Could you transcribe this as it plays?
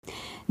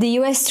The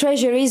US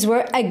Treasuries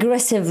were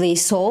aggressively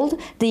sold,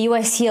 the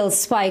US yield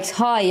spiked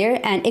higher,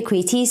 and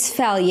equities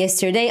fell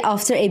yesterday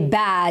after a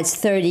bad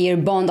 30-year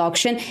bond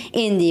auction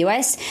in the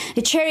US.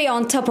 The cherry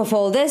on top of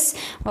all this,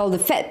 well, the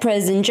Fed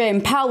President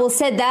Jerome Powell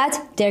said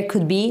that there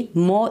could be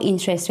more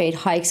interest rate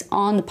hikes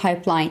on the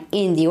pipeline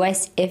in the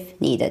US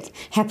if needed.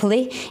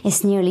 Happily,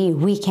 it's nearly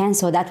weekend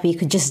so that we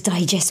could just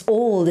digest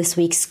all this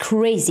week's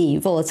crazy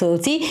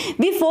volatility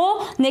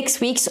before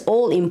next week's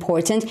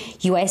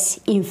all-important US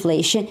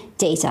inflation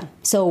data.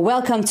 So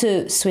welcome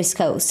to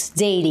Swissquote's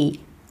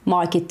daily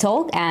market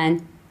talk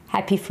and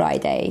happy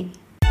Friday.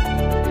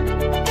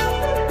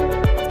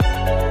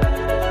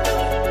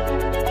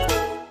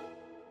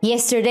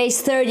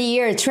 Yesterday's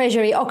 30-year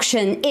Treasury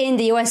auction in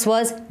the US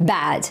was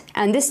bad.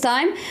 And this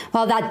time,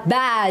 well, that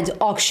bad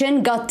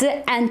auction got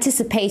the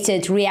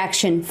anticipated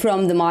reaction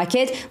from the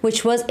market,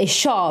 which was a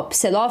sharp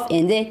sell-off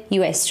in the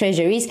US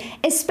Treasuries,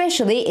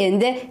 especially in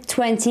the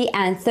 20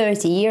 and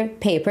 30-year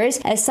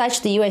papers. As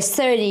such, the US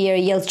 30-year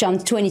yield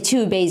jumped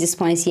 22 basis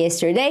points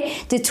yesterday.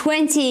 The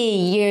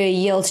 20-year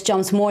yield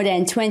jumped more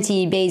than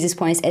 20 basis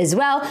points as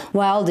well,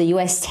 while the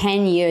US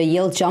 10-year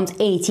yield jumped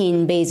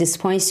 18 basis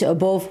points to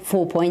above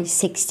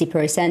 4.60%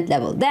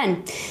 level.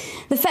 Then,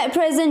 the Fed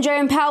President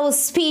Jerome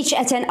Powell's speech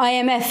at an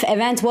IMF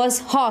event was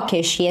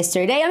hawkish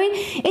yesterday. I mean,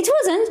 it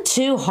wasn't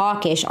too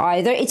hawkish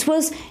either. It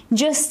was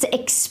just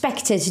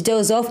expected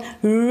dose of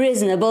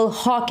reasonable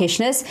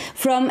hawkishness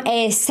from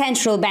a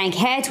central bank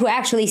head who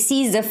actually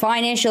sees the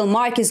financial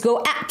markets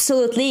go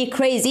absolutely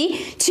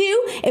crazy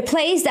to a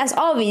place that's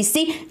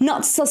obviously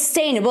not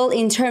sustainable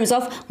in terms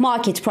of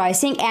market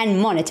pricing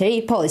and monetary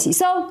policy.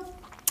 So,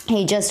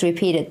 he just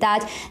repeated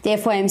that the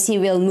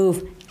FOMC will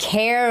move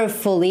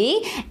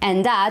carefully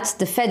and that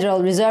the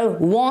Federal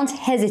Reserve won't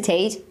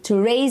hesitate to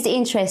raise the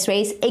interest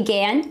rates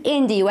again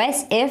in the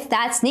US if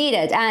that's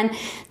needed. And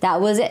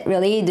that was it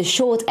really. The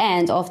short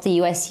end of the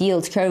US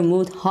yield curve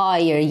moved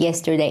higher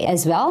yesterday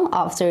as well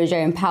after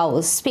Jerome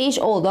Powell's speech,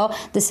 although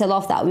the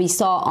sell-off that we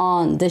saw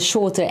on the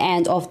shorter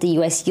end of the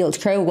US yield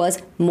curve was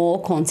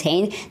more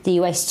contained. The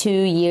US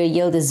 2-year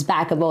yield is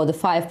back above the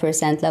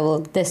 5% level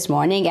this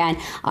morning, and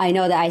I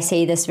know that I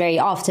say this very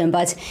often,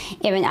 but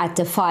even at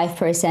the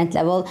 5%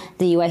 level,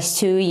 the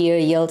US 2-year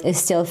yield is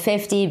still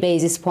 50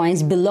 basis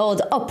points below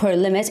the upper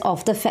limit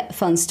of the Fed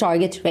funds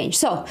target range.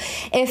 So,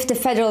 if the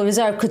Federal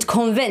Reserve could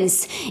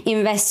convince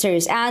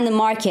investors and the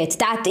market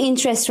that the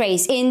interest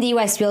rates in the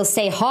US will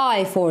stay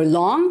high for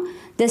long,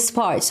 this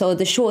part, so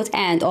the short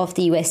end of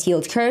the US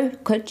yield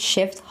curve could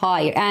shift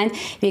higher, and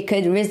we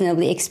could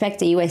reasonably expect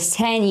the US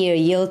 10-year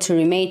yield to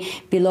remain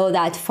below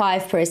that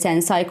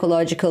 5%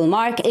 psychological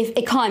mark if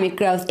economic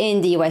growth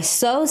in the US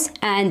slows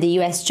and the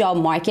US job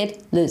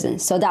market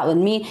loosens. So that would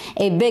mean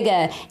a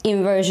bigger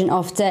inversion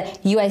of the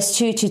US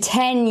 2 to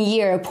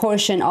 10-year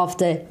portion of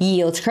the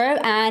yield curve,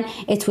 and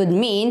it would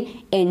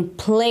mean, in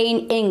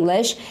plain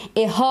English,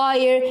 a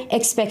higher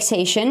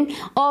expectation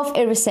of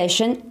a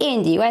recession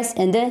in the US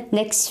in the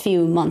next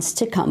few months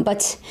to come.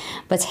 But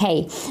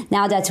hey,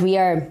 now that we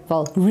are,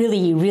 well,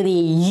 really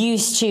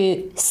used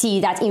to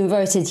see that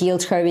inverted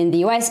yield curve in the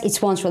US,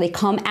 it won't really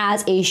come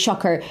as a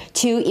shocker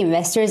to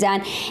investors,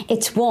 and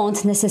it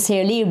won't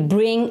necessarily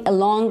bring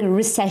along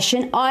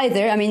recession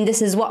either. I mean,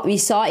 this is what we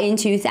saw in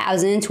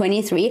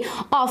 2023.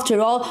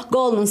 After all,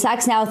 Goldman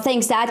Sachs now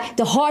thinks that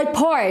the hard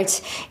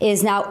part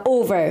is now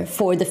over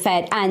for the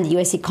Fed and the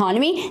US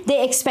economy.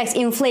 They expect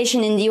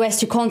inflation in the US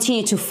to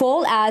continue to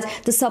fall as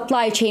the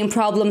supply chain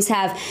problems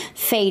have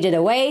faded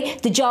away.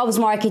 The jobs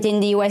market in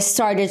the US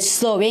started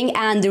slowing,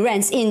 and the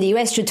rents in the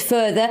US should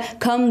further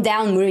come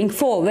down moving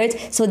forward.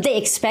 So they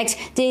expect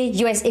the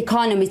US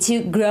economy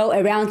to grow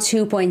around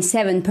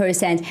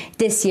 2.7%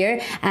 this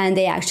year, and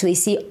they actually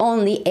see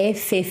only a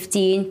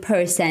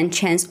 15%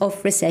 chance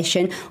of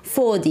recession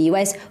for the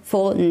US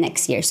for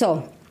next year.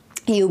 So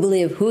you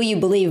believe who you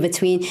believe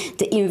between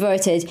the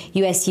inverted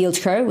US yield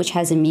curve, which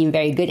hasn't been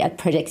very good at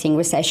predicting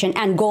recession,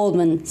 and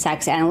Goldman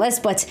Sachs analysts.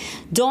 But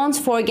don't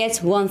forget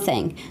one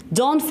thing.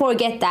 Don't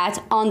forget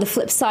that on the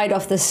flip side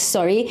of the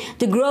story,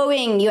 the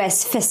growing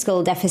US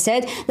fiscal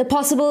deficit, the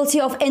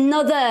possibility of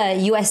another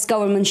US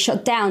government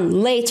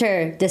shutdown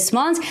later this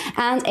month,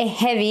 and a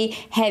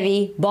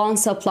heavy bond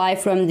supply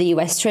from the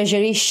US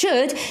Treasury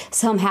should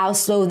somehow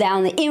slow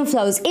down the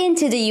inflows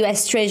into the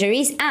US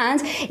Treasuries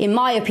and, in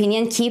my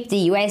opinion, keep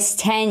the US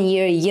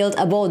 10-year yield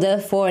above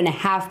the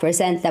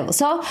 4.5% level.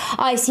 So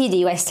I see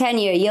the US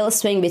 10-year yield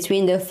swing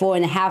between the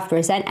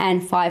 4.5%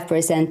 and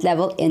 5%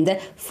 level in the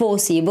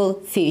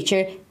foreseeable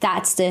future.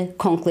 That's the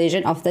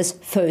conclusion of this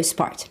first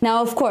part.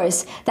 Now, of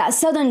course, that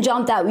sudden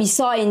jump that we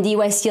saw in the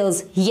US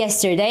yields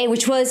yesterday,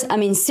 which was, I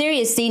mean,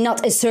 seriously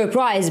not a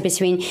surprise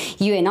between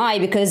you and I,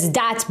 because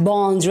that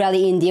bond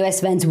rally in the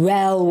US went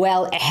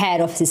well ahead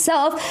of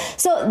itself.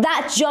 So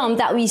that jump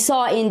that we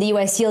saw in the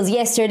US yields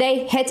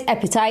yesterday hit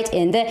appetite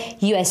in the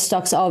US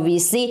stocks,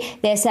 obviously.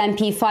 The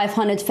S&P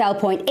 500 fell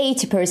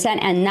 0.80%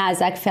 and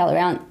Nasdaq fell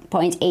around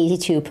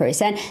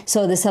 0.82%.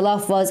 So the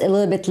sell-off was a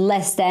little bit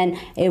less than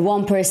a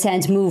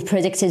 1% move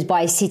predicted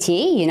by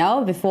Citi,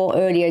 before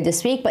earlier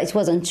this week, but it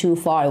wasn't too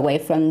far away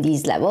from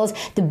these levels.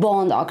 The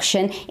bond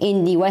auction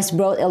in the US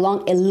brought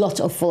along a lot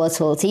of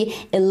volatility,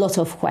 a lot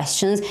of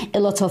questions, a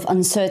lot of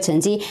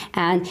uncertainty,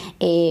 and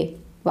a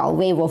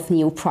wave of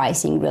new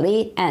pricing,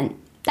 really. And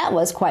that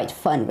was quite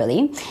fun,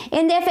 really.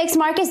 In the FX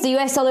markets, the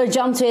US dollar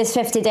jumped to its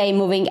 50-day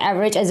moving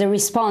average as a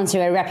response to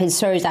a rapid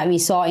surge that we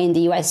saw in the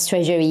US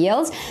Treasury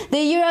yields. The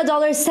euro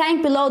dollar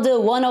sank below the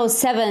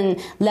 107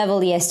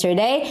 level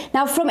yesterday.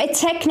 Now, from a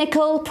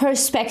technical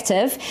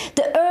perspective,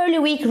 the early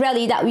week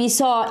rally that we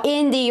saw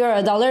in the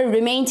euro dollar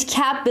remained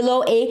capped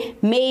below a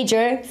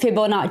major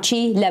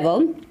Fibonacci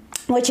level,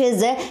 which is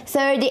the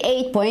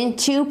 38.2%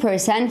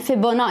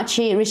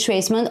 Fibonacci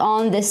retracement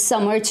on the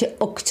summer to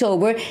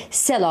October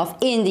sell-off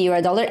in the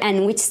euro-dollar,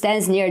 and which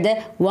stands near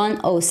the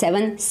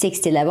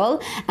 107.60 level.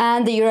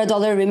 And the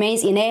euro-dollar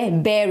remains in a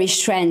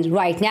bearish trend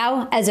right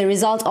now as a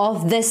result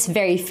of this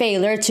very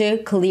failure to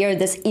clear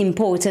this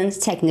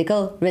important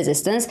technical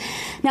resistance.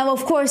 Now,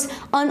 of course,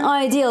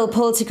 unideal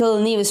political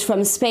news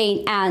from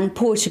Spain and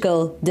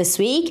Portugal this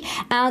week,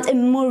 and a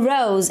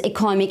morose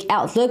economic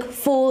outlook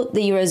for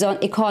the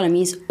Eurozone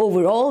economies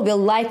overall will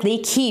likely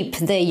keep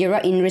the euro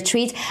in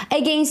retreat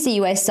against the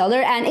US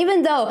dollar. And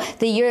even though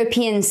the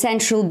European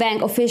Central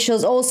Bank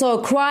officials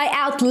also cry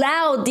out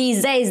loud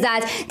these days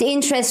that the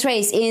interest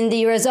rates in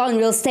the Eurozone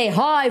will stay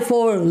high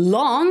for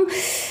long,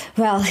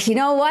 well, you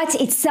know what?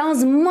 It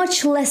sounds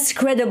much less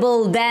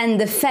credible than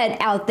the Fed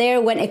out there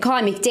when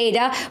economic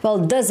data,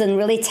 doesn't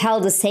really tell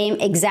the same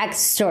exact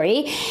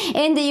story.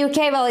 In the UK,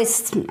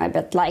 it's a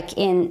bit like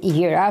in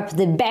Europe.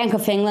 The Bank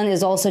of England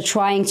is also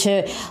trying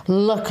to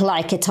look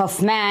like a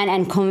tough man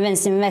and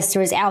convince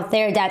investors out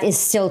there that it's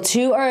still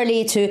too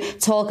early to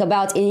talk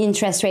about an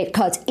interest rate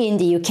cut in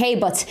the UK,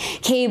 but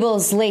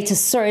cable's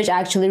latest surge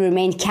actually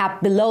remained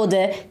capped below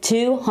the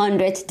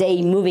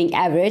 200-day moving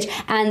average,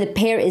 and the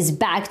pair is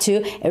back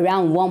to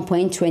around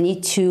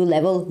 1.22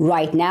 level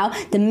right now.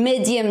 The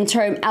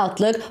medium-term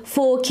outlook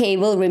for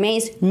cable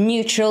remains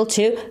neutral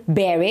to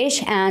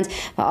bearish, and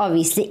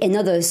obviously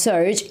another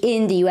surge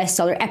in the US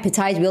dollar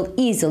appetite will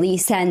easily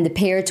send the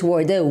pair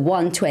toward the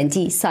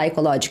 120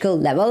 psychological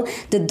level.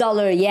 The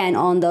dollar yen,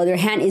 on the other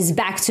hand, is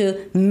back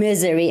to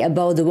misery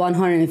above the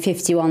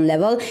 151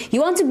 level.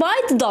 You want to buy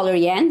the dollar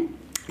yen?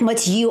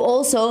 But you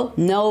also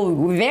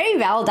know very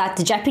well that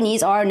the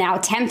Japanese are now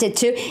tempted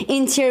to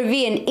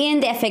intervene in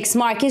the FX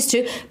markets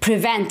to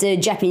prevent the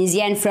Japanese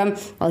yen from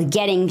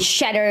getting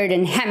shattered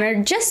and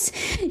hammered just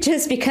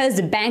because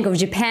the Bank of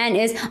Japan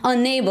is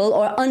unable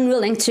or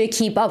unwilling to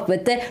keep up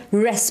with the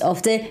rest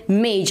of the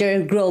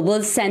major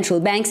global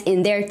central banks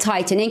in their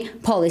tightening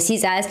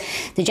policies, as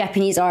the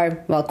Japanese are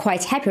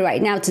quite happy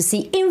right now to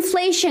see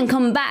inflation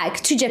come back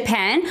to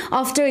Japan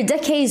after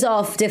decades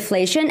of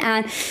deflation,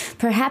 and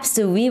perhaps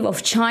the wave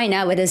of China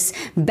with its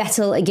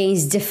battle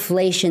against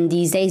deflation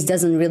these days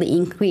doesn't really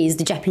increase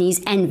the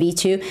Japanese envy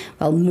to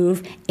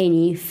move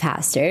any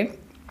faster.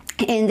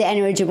 In the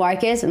energy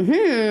markets,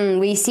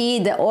 we see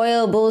the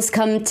oil bulls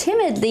come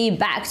timidly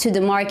back to the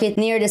market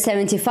near the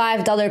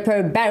 $75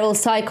 per barrel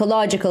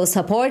psychological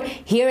support.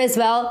 Here as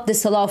well, the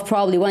sell-off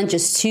probably went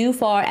just too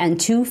far and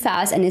too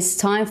fast, and it's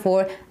time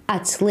for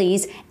at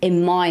least a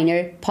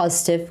minor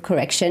positive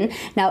correction.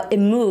 Now, a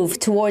move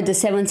toward the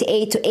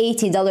 $78 to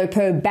 $80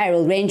 per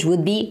barrel range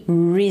would be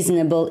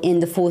reasonable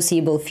in the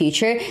foreseeable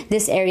future.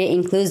 This area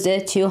includes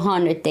the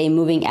 200-day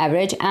moving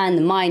average and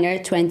the minor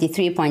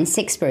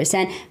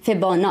 23.6%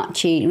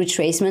 Fibonacci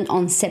retracement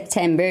on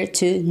September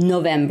to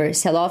November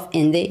sell-off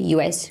in the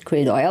US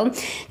crude oil.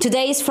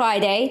 Today is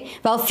Friday.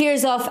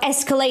 Fears of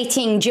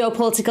escalating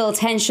geopolitical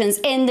tensions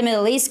in the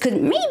Middle East could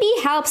maybe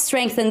help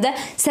strengthen the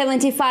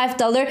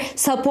 $75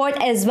 support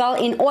as well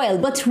in oil.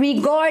 But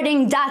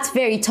regarding that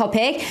very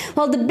topic,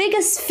 the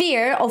biggest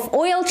fear of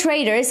oil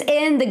traders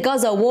in the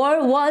Gaza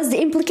war was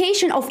the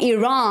implication of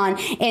Iran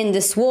in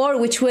this war,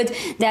 which would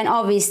then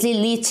obviously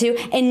lead to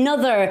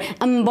another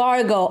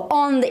embargo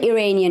on the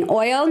Iranian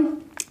oil.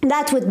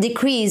 That would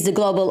decrease the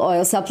global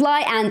oil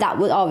supply, and that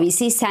would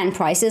obviously send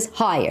prices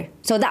higher.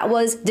 So that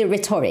was the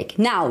rhetoric.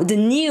 Now, the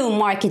new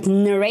market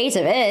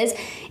narrative is,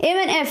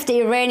 even if the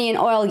Iranian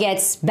oil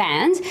gets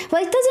banned, it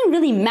doesn't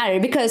really matter,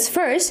 because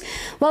first,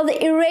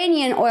 the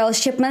Iranian oil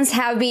shipments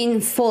have been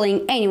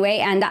falling anyway,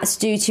 and that's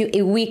due to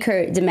a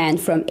weaker demand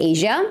from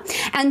Asia.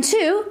 And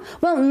two,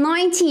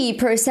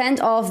 90%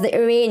 of the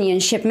Iranian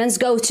shipments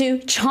go to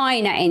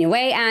China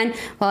anyway, and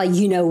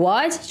you know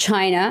what?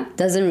 China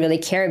doesn't really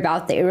care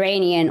about the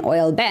Iranian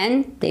oil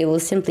ban. They will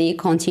simply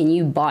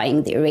continue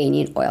buying the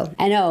Iranian oil.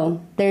 I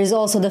know there's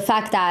also the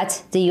fact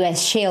that the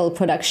US shale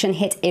production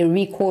hit a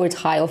record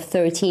high of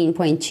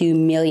 13.2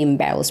 million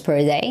barrels per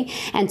day,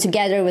 and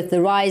together with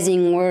the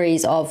rising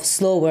worries of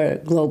slower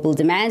global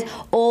demand,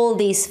 all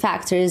these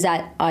factors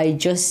that I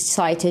just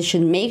cited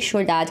should make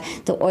sure that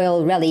the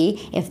oil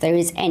rally, if there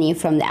is any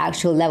from the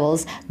actual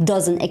levels,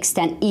 doesn't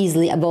extend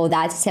easily above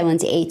that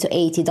 $78 to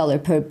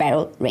 $80 per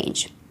barrel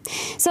range.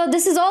 So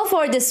this is all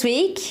for this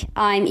week.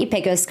 I'm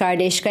İpek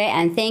Özkardeşkaya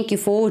and thank you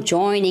for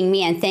joining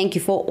me and thank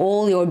you for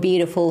all your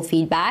beautiful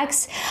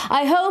feedbacks.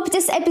 I hope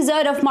this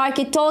episode of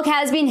Market Talk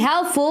has been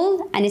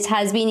helpful and it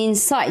has been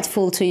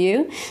insightful to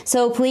you.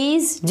 So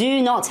please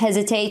do not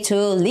hesitate to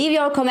leave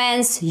your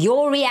comments,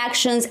 your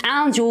reactions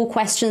and your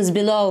questions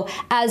below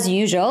as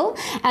usual,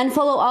 and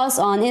follow us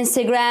on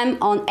Instagram,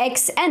 on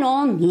X and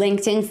on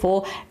LinkedIn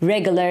for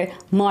regular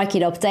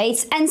market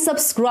updates, and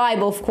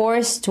subscribe of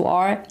course to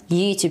our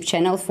YouTube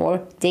channel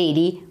for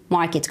daily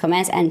market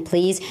comments. And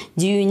please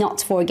do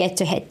not forget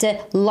to hit the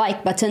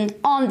like button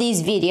on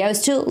these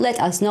videos to let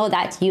us know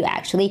that you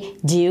actually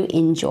do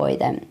enjoy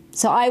them.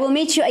 So I will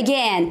meet you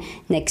again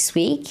next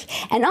week,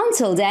 and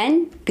until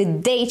then,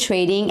 good day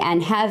trading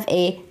and have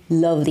a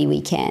lovely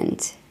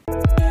weekend.